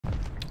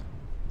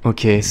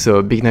Okay,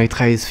 so Big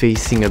noytra is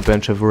facing a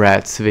bunch of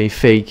rats. They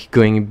fake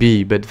going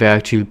B, but they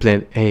actually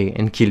played A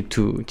and killed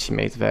 2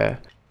 teammates there.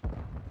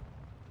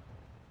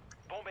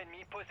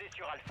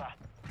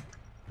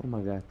 Oh my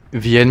god.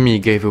 The enemy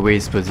gave away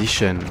his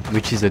position,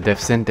 which is a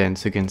death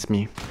sentence against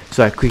me,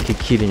 so I quickly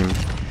kill him.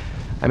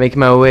 I make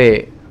my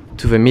way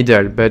to the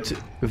middle, but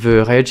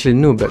the riot shield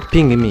noob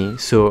pinged me,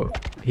 so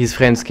his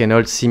friends can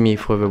all see me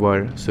through the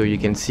wall. So you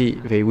can see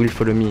they will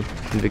follow me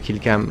in the kill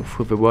cam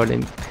through the wall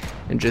and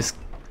just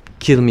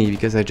kill me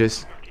because I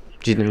just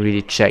didn't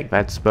really check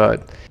that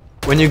spot.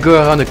 When you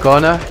go around the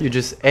corner, you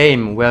just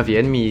aim where the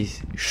enemy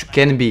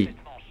can be.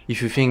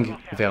 If you think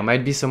there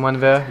might be someone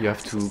there, you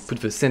have to put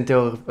the center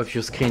of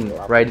your screen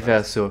right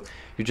there, so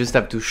you just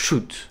have to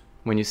shoot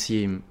when you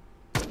see him.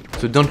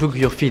 So don't look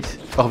your feet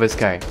or the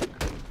sky.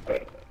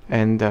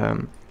 And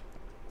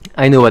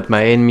I know what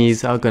my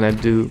enemies are gonna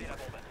do,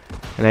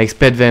 and I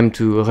expect them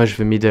to rush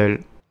the middle.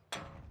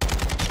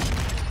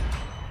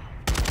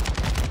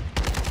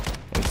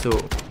 And so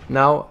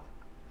now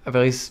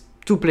there is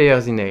 2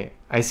 players in A.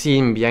 I see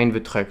him behind the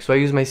truck, so I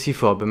use my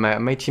C4, but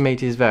my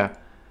teammate is there,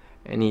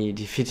 and he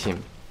defeats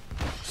him.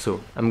 So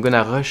I'm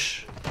gonna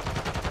rush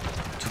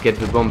to get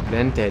the bomb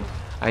planted.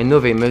 I know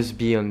they must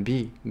be on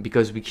B,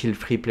 because we killed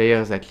 3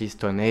 players at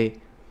least on A,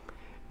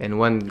 and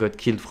 1 got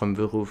killed from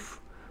the roof.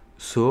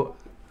 So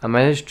I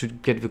managed to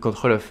get the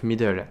control of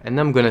middle, and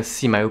I'm gonna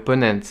see my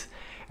opponent,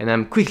 and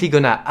I'm quickly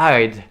gonna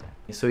hide.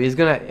 So he's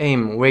gonna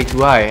aim way too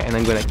high, and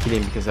I'm gonna kill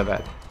him because of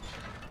that.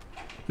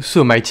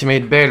 So my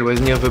teammate Bell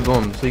was near the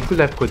bomb, so he could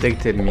have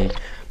protected me,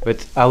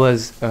 but I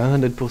was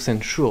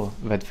 100% sure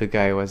that the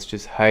guy was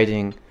just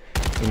hiding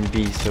in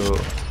B, so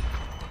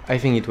I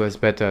think it was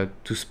better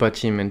to spot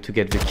him and to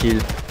get the kill.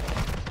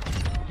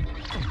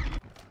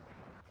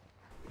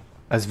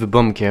 As the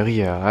bomb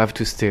carrier, I have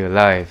to stay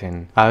alive,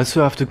 and I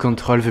also have to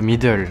control the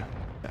middle,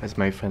 as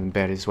my friend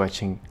Bell is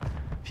watching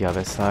the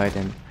other side,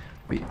 and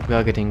we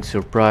are getting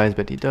surprised,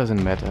 but it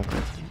doesn't matter,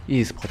 because he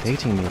is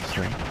protecting me,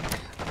 so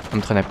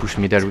I'm trying to push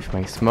middle with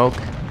my smoke,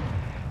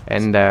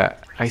 and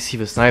I see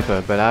the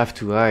sniper, but I have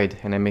to hide,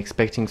 and I'm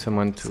expecting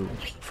someone to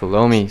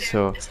follow me,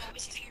 so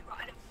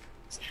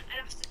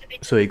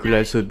he could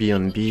also be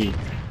on B,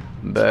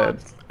 but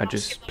I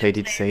just played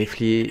it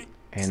safely,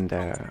 and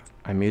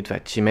I mute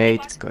that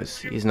teammate because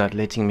he's not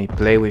letting me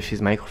play with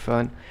his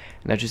microphone,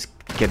 and I just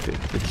get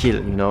the kill,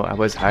 you know. I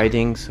was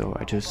hiding, so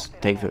I just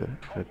take the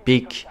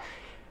pick,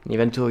 and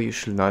even though you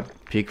should not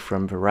pick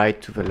from the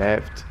right to the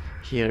left,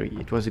 here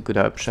it was a good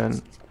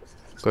option,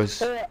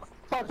 because I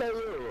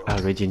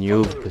already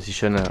knew the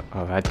position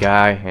of that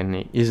guy,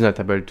 and he's not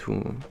able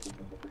to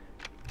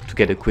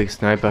get a quick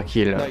sniper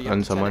kill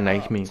on someone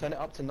like me. Turn it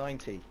up to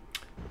 90.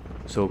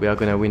 So we are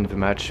gonna win the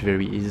match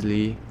very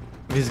easily.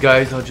 These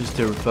guys are just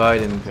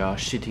terrified and they are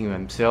shitting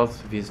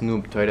themselves. This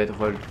noob toilet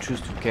roll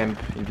choose to camp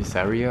in this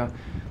area.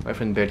 My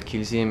friend Bell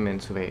kills him,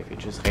 and so they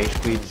just rage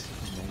quit.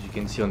 As you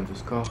can see on the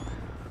score,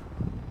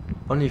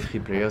 only 3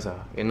 players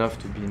are enough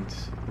to beat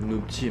a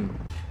noob team.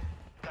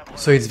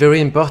 So it's very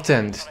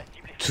important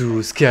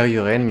to scare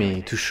your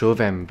enemy, to show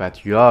them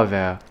that you are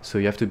there. So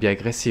you have to be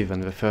aggressive on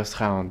the first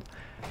round.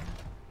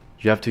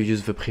 You have to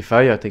use the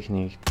pre-fire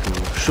technique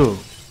to show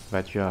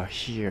that you are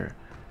here.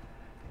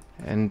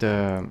 And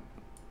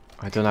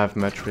I don't have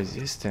much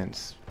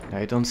resistance.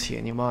 I don't see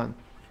anyone.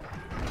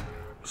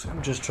 So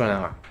I'm just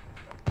trying to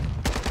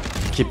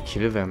keep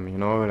killing them, you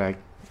know, like...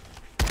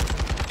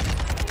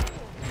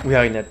 We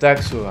are in attack,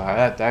 so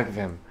I attack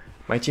them.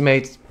 My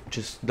teammate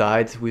just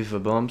died with the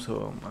bomb,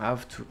 so I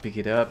have to pick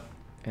it up.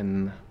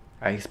 And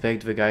I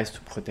expect the guys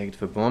to protect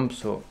the bomb,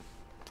 so...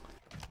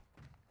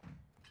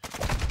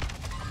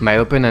 My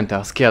opponents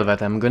are scared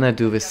that I'm gonna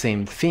do the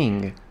same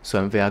thing,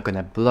 so they are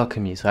gonna block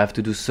me, so I have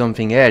to do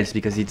something else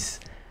because it's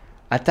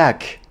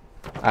attack.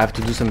 I have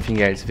to do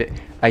something else.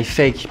 I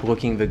fake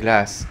breaking the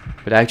glass,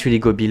 but I actually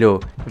go below.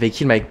 They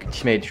kill my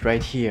teammate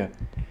right here,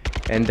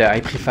 and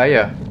I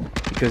pre-fire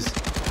because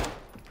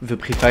the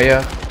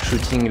pre-fire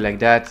shooting like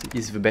that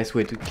is the best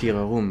way to clear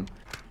a room.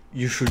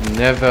 You should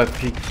never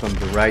pick from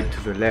the right to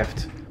the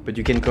left, but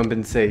you can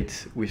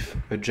compensate with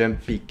a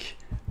jump pick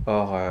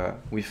or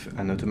with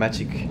an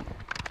automatic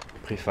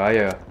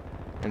pre-fire,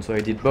 and so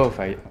I did both.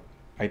 I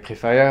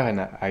pre-fire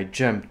and I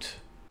jumped,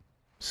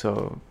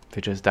 so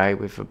they just die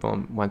with a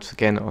bomb once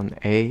again on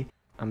A.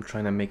 I'm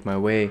trying to make my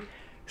way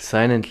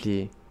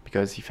silently,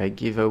 because if I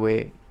give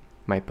away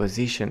my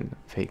position,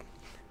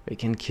 they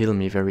can kill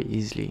me very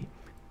easily.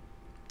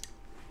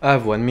 I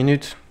have 1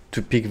 minute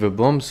to pick the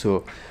bomb,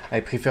 so I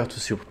prefer to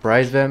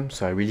surprise them,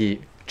 so I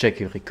really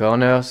check every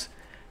corners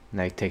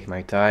and I take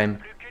my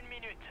time.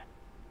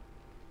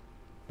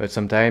 But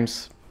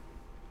sometimes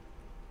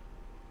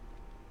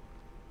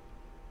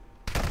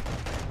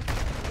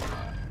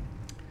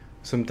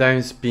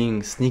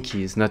being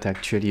sneaky is not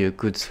actually a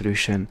good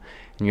solution,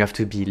 and you have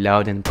to be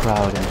loud and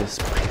proud and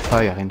just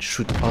pre-fire and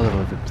shoot all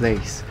over the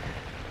place.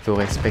 They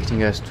were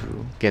expecting us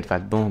to get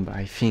that bomb.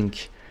 I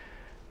think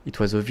it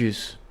was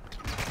obvious.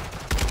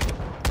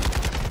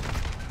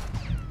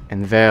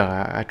 And there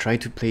I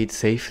tried to play it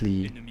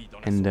safely,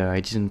 and I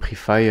didn't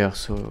pre-fire,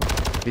 so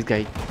this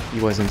guy, he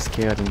wasn't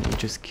scared and he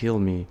just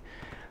killed me.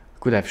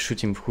 Could have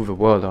shot him through the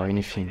wall or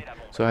anything.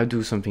 So I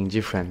do something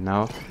different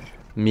now.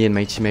 Me and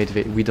my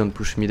teammate, we don't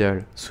push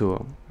middle,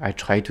 so I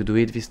try to do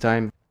it this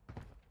time.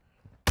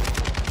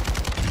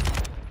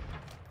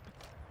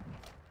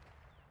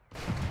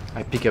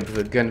 I pick up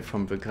the gun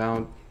from the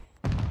ground.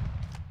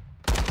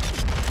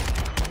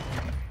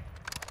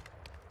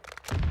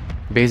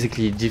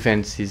 Basically,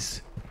 defense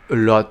is a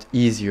lot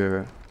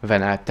easier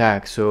than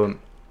attack, so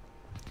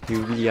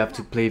you really have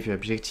to play the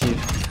objective.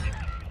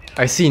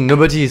 I see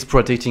nobody is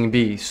protecting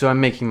B, so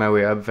I'm making my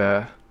way up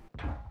there.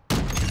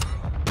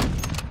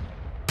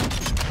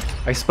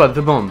 I spot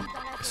the bomb,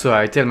 so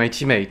I tell my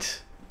teammate,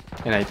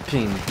 and I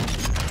ping.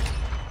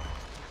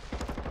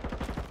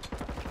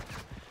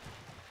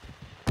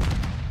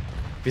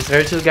 This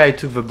little guy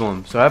took the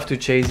bomb, so I have to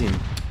chase him.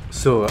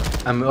 So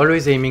I'm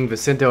always aiming the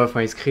center of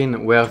my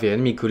screen where the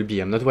enemy could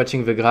be. I'm not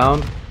watching the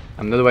ground,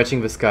 I'm not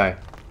watching the sky.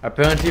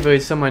 Apparently there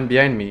is someone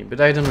behind me,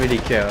 but I don't really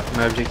care.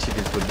 My objective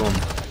is the bomb.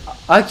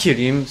 I kill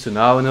him, so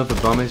now I know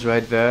the bomb is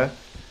right there.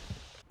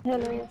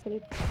 Hello,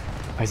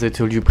 As I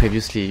told you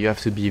previously, you have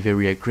to be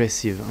very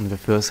aggressive on the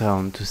first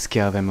round to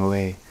scare them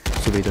away,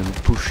 so they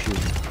don't push you.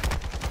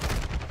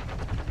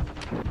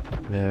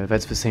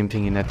 That's the same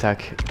thing in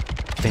attack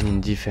and in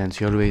defense.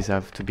 You always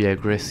have to be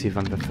aggressive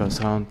on the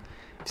first round.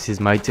 This is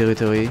my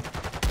territory,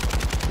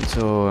 and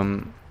so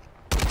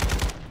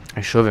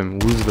I show them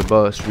who's the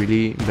boss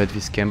really, but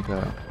this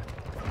camper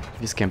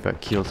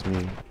kills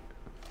me.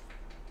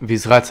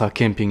 These rats are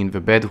camping in the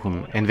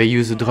bedroom, and they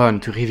use a drone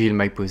to reveal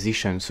my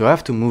position, so I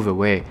have to move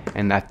away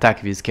and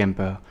attack this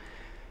camper.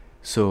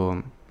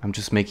 So I'm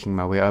just making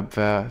my way up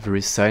there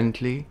very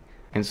silently,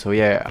 and so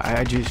yeah,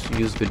 I just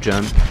use the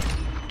jump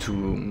to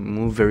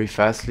move very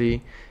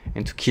fastly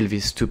and to kill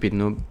this stupid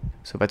noob.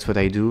 So that's what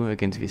I do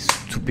against this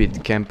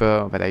stupid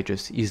camper that I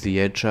just easily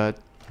headshot.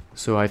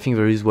 So I think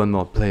there is one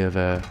more player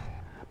there,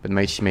 but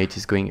my teammate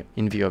is going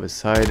in the other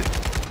side.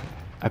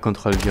 I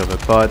control the other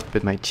part,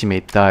 but my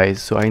teammate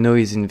dies, so I know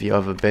he's in the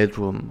other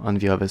bedroom on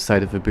the other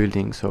side of the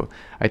building. So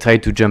I try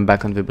to jump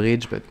back on the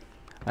bridge, but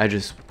I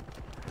just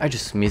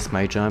miss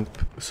my jump.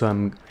 So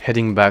I'm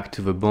heading back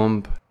to the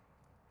bomb.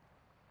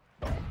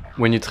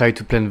 When you try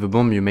to plant the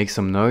bomb, you make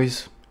some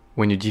noise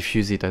when you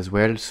defuse it as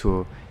well.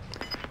 So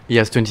he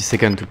has 20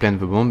 seconds to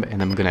plant the bomb,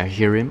 and I'm gonna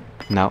hear him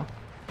now.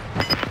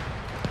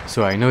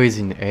 So I know he's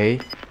in A,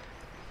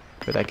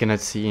 but I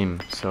cannot see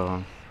him,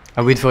 so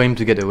I wait for him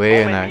to get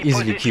away and I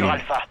easily kill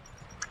him.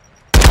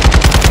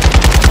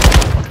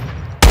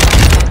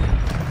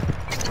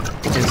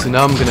 And so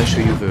now I'm gonna show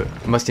you the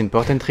most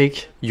important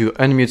trick. You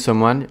unmute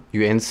someone,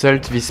 you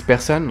insult this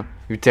person,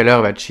 you tell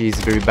her that she is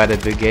very bad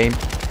at the game,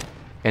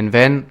 and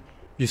then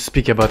you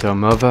speak about her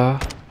mother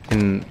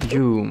and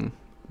you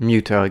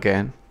mute her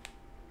again.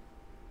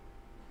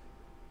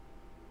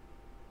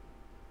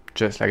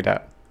 Just like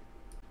that.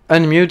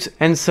 Unmute,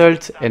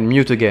 insult, and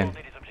mute again.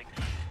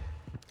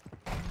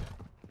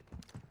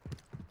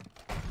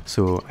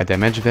 So I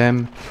damage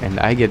them, and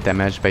I get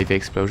damaged by the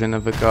explosion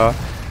of the car,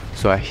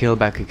 so I heal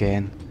back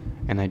again,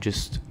 and I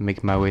just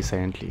make my way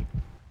silently.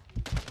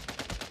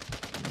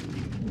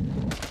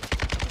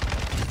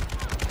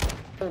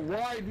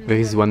 There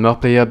is one more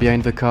player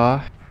behind the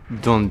car.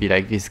 Don't be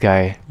like this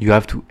guy. You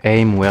have to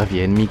aim where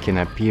the enemy can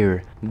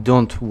appear.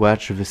 Don't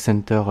watch the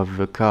center of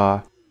the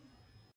car.